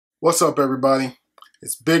What's up, everybody?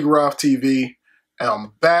 It's Big Ralph TV, and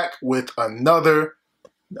I'm back with another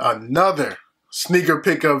sneaker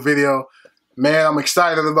pickup video. Man, I'm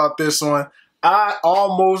excited about this one. I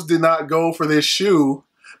almost did not go for this shoe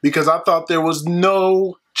because I thought there was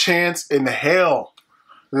no chance in hell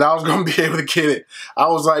that I was going to be able to get it. I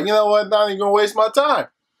was like, you know what? Not even going to waste my time.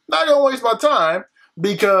 Not going to waste my time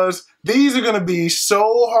because these are going to be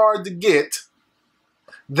so hard to get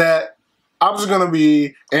that I'm just going to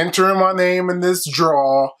be entering my name in this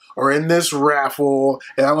draw or in this raffle,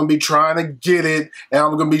 and I'm going to be trying to get it, and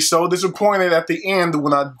I'm going to be so disappointed at the end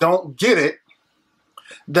when I don't get it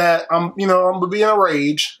that I'm going to be in a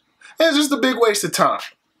rage. And it's just a big waste of time.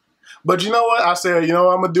 But you know what? I said, you know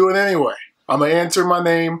what? I'm going to do it anyway. I'm going to enter my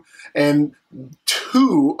name in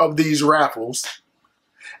 2 of these raffles,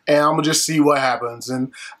 and I'm going to just see what happens.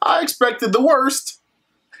 And I expected the worst,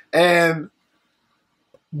 and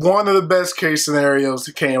one of the best case scenarios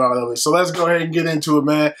that came out of it. So let's go ahead and get into it,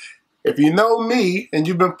 man. If you know me and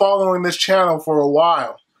you've been following this channel for a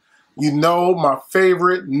while, you know my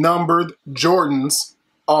favorite numbered Jordans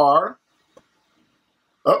are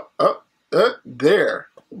there,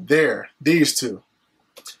 these two.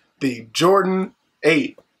 The Jordan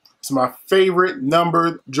 8. It's my favorite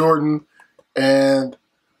numbered Jordan, and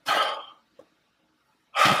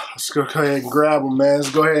let's go ahead and grab them, man.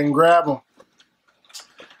 Let's go ahead and grab them.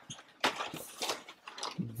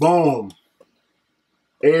 Boom.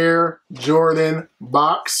 Air Jordan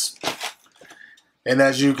box. And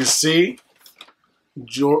as you can see,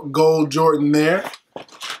 gold Jordan there.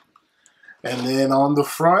 And then on the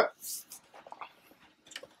front,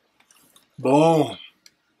 boom.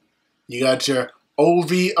 You got your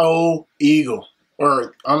OVO Eagle.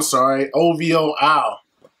 Or, I'm sorry, OVO Owl.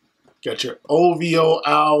 Got your OVO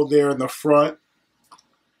Owl there in the front.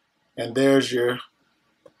 And there's your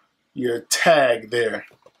tag there.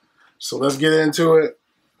 So let's get into it.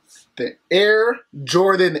 The Air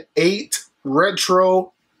Jordan 8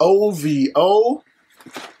 Retro OVO.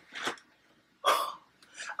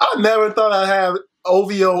 I never thought I'd have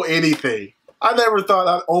OVO anything. I never thought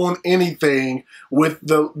I'd own anything with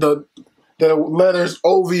the letters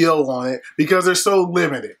OVO on it because they're so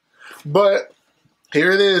limited. But here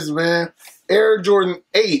it is, man. Air Jordan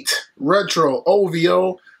 8 Retro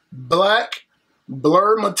OVO, black,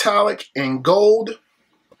 blur metallic, and gold.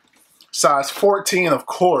 Size 14, of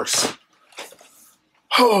course.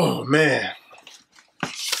 Oh, man.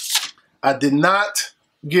 I did not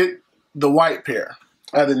get the white pair.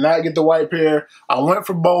 I did not get the white pair. I went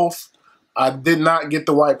for both. I did not get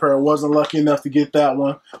the white pair. I wasn't lucky enough to get that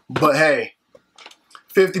one. But hey,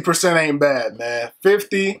 50% ain't bad, man.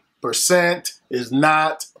 50% is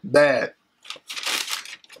not bad.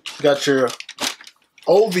 Got your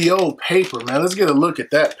OVO paper, man. Let's get a look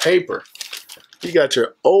at that paper. You got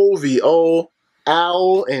your OVO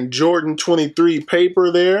Owl and Jordan 23 paper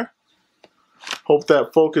there. Hope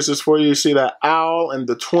that focuses for you. You see that Owl and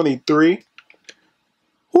the 23.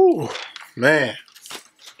 Whew, man.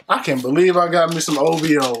 I can't believe I got me some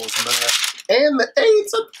OVOs, man. And the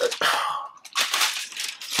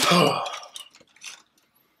 8s.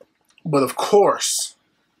 But of course,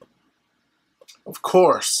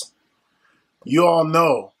 you all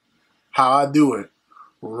know how I do it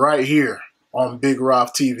right here on Big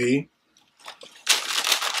Ralph TV.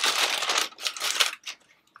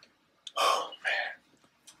 Oh,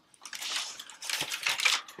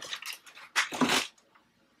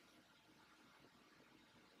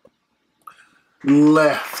 man.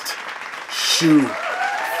 Left shoe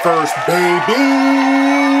first, baby.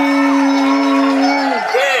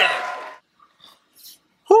 Yeah.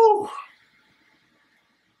 Whew.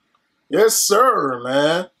 Yes, sir,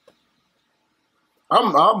 man.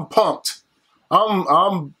 I'm pumped.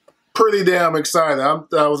 I'm pretty damn excited.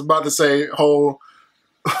 I was about to say whole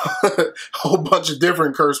bunch of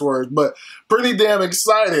different curse words, but pretty damn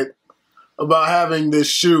excited about having this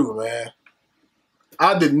shoe, man.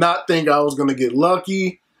 I did not think I was gonna get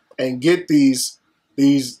lucky and get these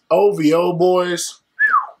OVO boys.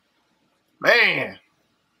 Man,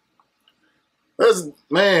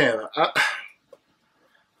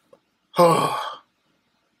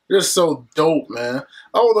 just so dope, man.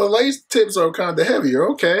 Oh, the lace tips are kind of heavier.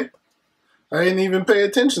 Okay. I didn't even pay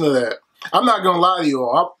attention to that. I'm not going to lie to you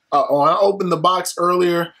all. When I opened the box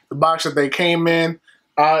earlier, the box that they came in,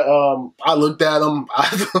 I looked at them. I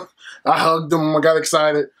hugged them. I got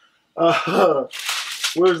excited.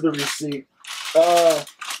 Where's the receipt? Dang,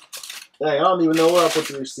 I don't even know where I put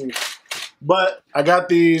the receipt. But I got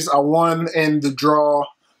these. I won in the draw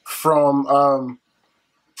from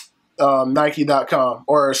Nike.com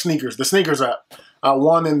or the sneakers app. I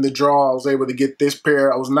won in the draw. I was able to get this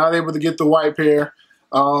pair. I was not able to get the white pair.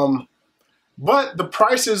 But the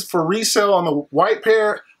prices for resale on the white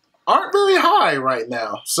pair aren't very high right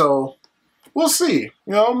now. So we'll see.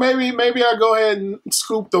 You know, maybe I go ahead and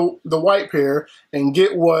scoop the white pair and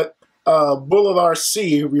get what Bullet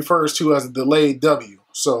RC refers to as a delayed W.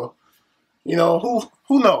 So, you know,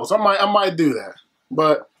 who knows? I might do that.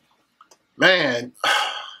 But man,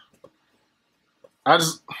 I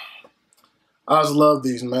just love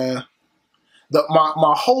these, man.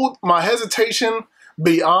 My hesitation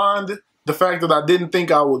beyond the fact that I didn't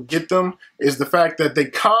think I would get them is the fact that they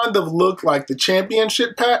kind of look like the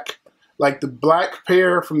championship pack, like the black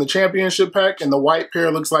pair from the championship pack, and the white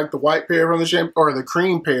pair looks like the white pair from the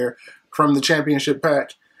cream pair from the championship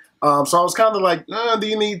pack. So I was kind of like, do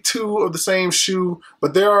you need two of the same shoe?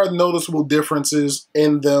 But there are noticeable differences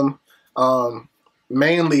in them.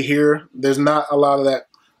 Mainly here, there's not a lot of that.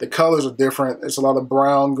 The colors are different. There's a lot of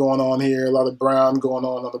brown going on here, a lot of brown going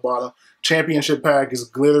on the bottom. Championship pack is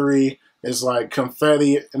glittery. It's like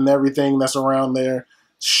confetti and everything that's around there.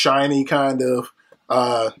 Shiny kind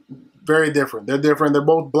of. Very different. They're different. They're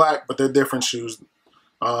both black, but they're different shoes.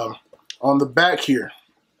 On the back here,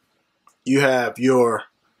 you have your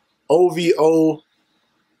OVO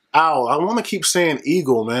owl. I want to keep saying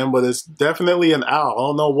eagle, man, but it's definitely an owl. I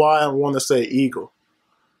don't know why I want to say eagle,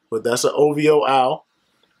 but that's an OVO owl.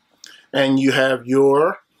 And you have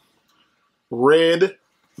your red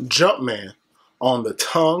Jumpman on the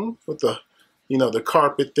tongue with the, you know, the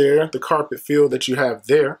carpet there, the carpet feel that you have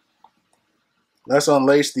there. Let's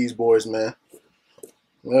unlace these boys, man.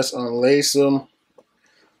 Let's unlace them.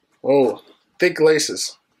 Oh, thick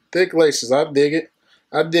laces. Thick laces. I dig it.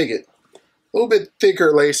 I dig it. A little bit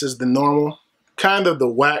thicker laces than normal. Kind of the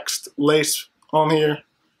waxed lace on here.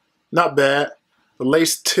 Not bad. The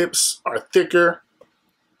lace tips are thicker.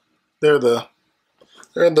 So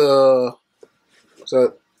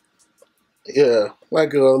yeah,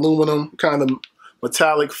 like an aluminum kind of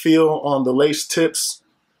metallic feel on the lace tips.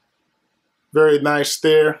 Very nice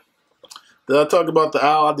there. Did I talk about the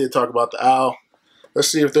owl? I did talk about the owl. Let's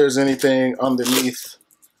see if there's anything underneath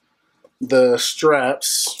the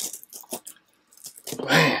straps.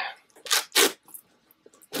 Man.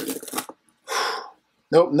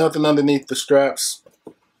 Nope, nothing underneath the straps.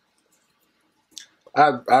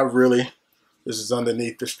 This is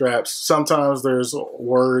underneath the straps. Sometimes there's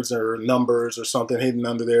words or numbers or something hidden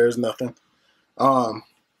under there. There's nothing.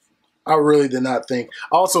 I really did not think.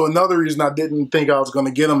 Also, another reason I didn't think I was going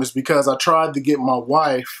to get them is because I tried to get my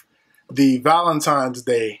wife the Valentine's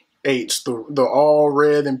Day 8s, the all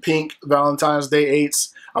red and pink Valentine's Day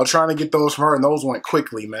 8s. I was trying to get those for her, and those went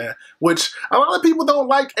quickly, man. Which a lot of people don't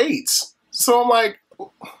like 8s. So I'm like,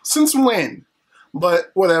 since when?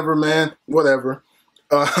 But whatever, man. Whatever.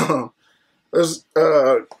 Let's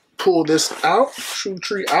pull this out, shoe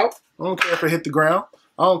tree out. I don't care if it hit the ground.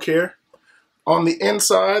 I don't care. On the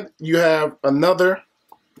inside, you have another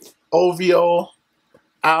OVO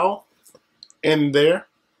owl in there.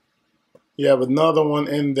 You have another one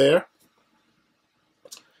in there.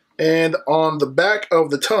 And on the back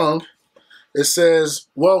of the tongue, it says,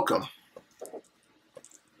 welcome.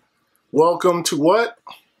 Welcome to what?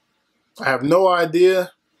 I have no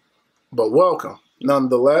idea, but welcome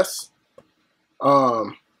nonetheless.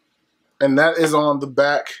 And that is on the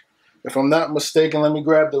back. If I'm not mistaken, let me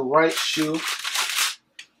grab the right shoe.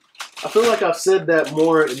 I feel like I've said that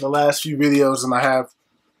more in the last few videos than I have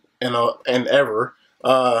in ever.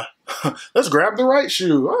 Let's grab the right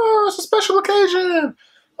shoe. Oh, it's a special occasion.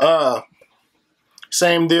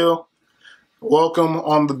 Same deal. Welcome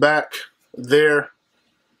on the back there.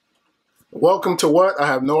 Welcome to what? I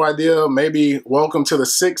have no idea. Maybe welcome to the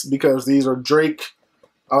 6 because these are Drake,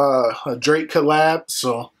 a Drake collab.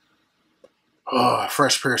 So,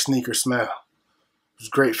 fresh pair of sneakers smell. It's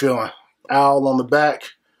a great feeling. Owl on the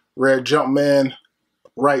back, red Jumpman,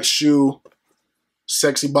 right shoe,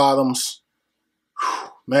 sexy bottoms.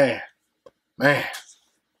 Whew, man, man.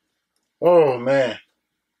 Oh man,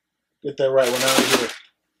 get that right one out of here.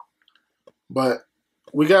 But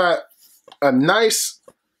we got a nice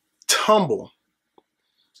tumble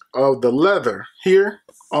of the leather here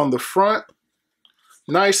on the front.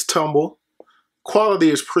 Nice tumble. Quality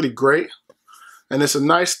is pretty great. And it's a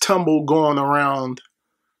nice tumble going around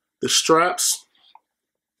the straps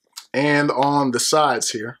and on the sides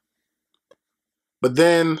here. But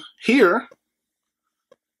then here,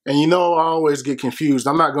 and you know I always get confused.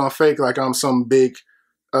 I'm not going to fake like I'm some big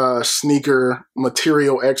sneaker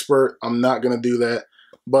material expert. I'm not going to do that.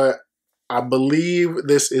 But I believe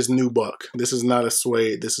this is nubuck. This is not a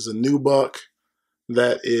suede. This is a nubuck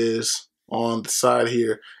that is on the side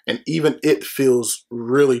here, and even it feels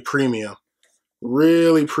really premium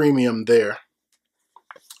there.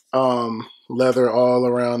 Leather all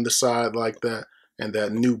around the side like that, and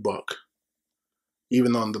that nubuck.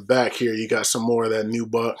 Even on the back here, you got some more of that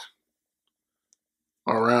nubuck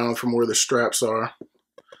around from where the straps are.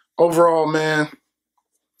 Overall, man,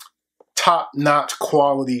 top-notch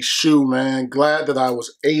quality shoe, man. Glad that I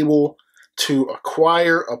was able to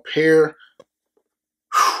acquire a pair.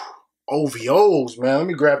 OVOs, man. Let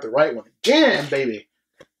me grab the right one again, baby.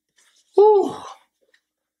 Whew.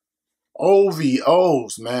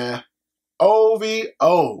 OVOs, man.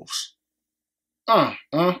 OVOs.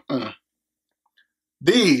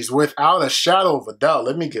 These, without a shadow of a doubt,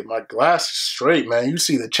 let me get my glasses straight, man. You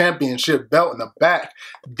see the championship belt in the back.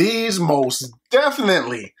 These most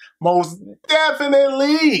definitely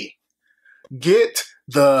get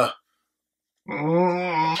the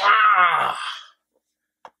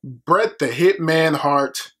Bret the Hitman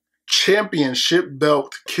Hart championship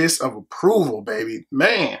belt kiss of approval, baby.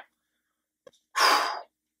 Man.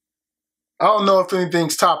 I don't know if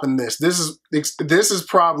anything's topping this. This is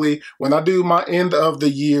probably, when I do my end of the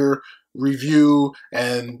year review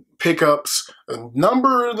and pickups,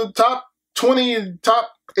 number the top 20,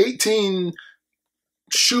 top 18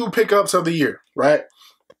 shoe pickups of the year, right?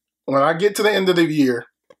 When I get to the end of the year,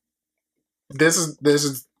 this is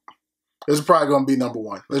probably going to be number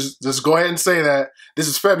one. Let's just go ahead and say that. This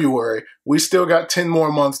is February. We still got 10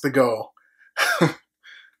 more months to go.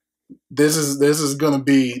 This is going to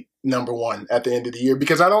be number one at the end of the year,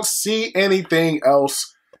 because I don't see anything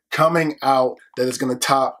else coming out that is going to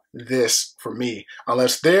top this for me,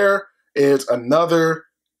 unless there is another.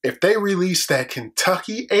 If they release that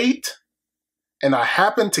Kentucky 8 and I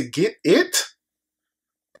happen to get it,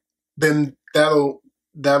 then that'll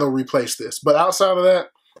replace this. But outside of that,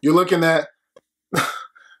 you're looking at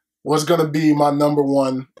what's going to be my number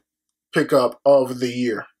one pickup of the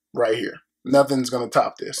year right here. Nothing's going to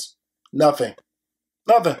top this. Nothing.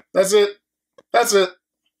 That's it.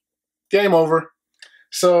 Game over.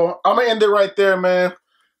 So I'm going to end it right there, man.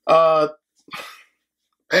 Man.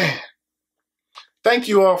 Thank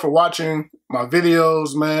you all for watching my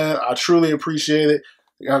videos, man. I truly appreciate it.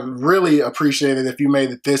 I really appreciate it if you made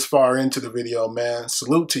it this far into the video, man.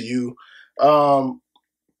 Salute to you.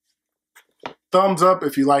 Thumbs up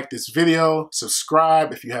if you like this video.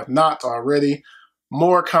 Subscribe if you have not already.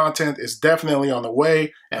 More content is definitely on the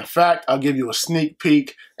way. In fact, I'll give you a sneak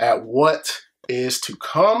peek at what is to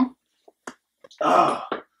come. I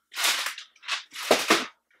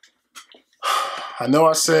know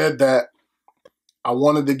I said that I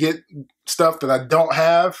wanted to get stuff that I don't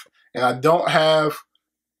have, and I don't have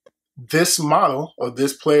this model of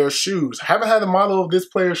this player's shoes. I haven't had a model of this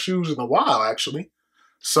player's shoes in a while, actually.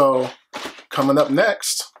 So, coming up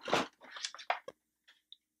next,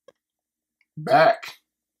 back.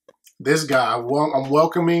 This guy, I'm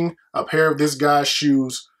welcoming a pair of this guy's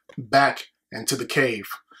shoes back into the cave.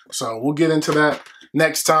 So we'll get into that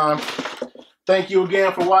next time. Thank you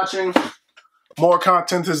again for watching. More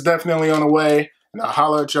content is definitely on the way. And I'll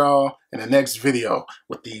holler at y'all in the next video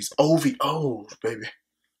with these OVOs, baby.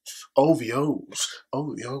 OVOs.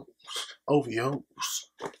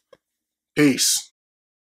 Peace.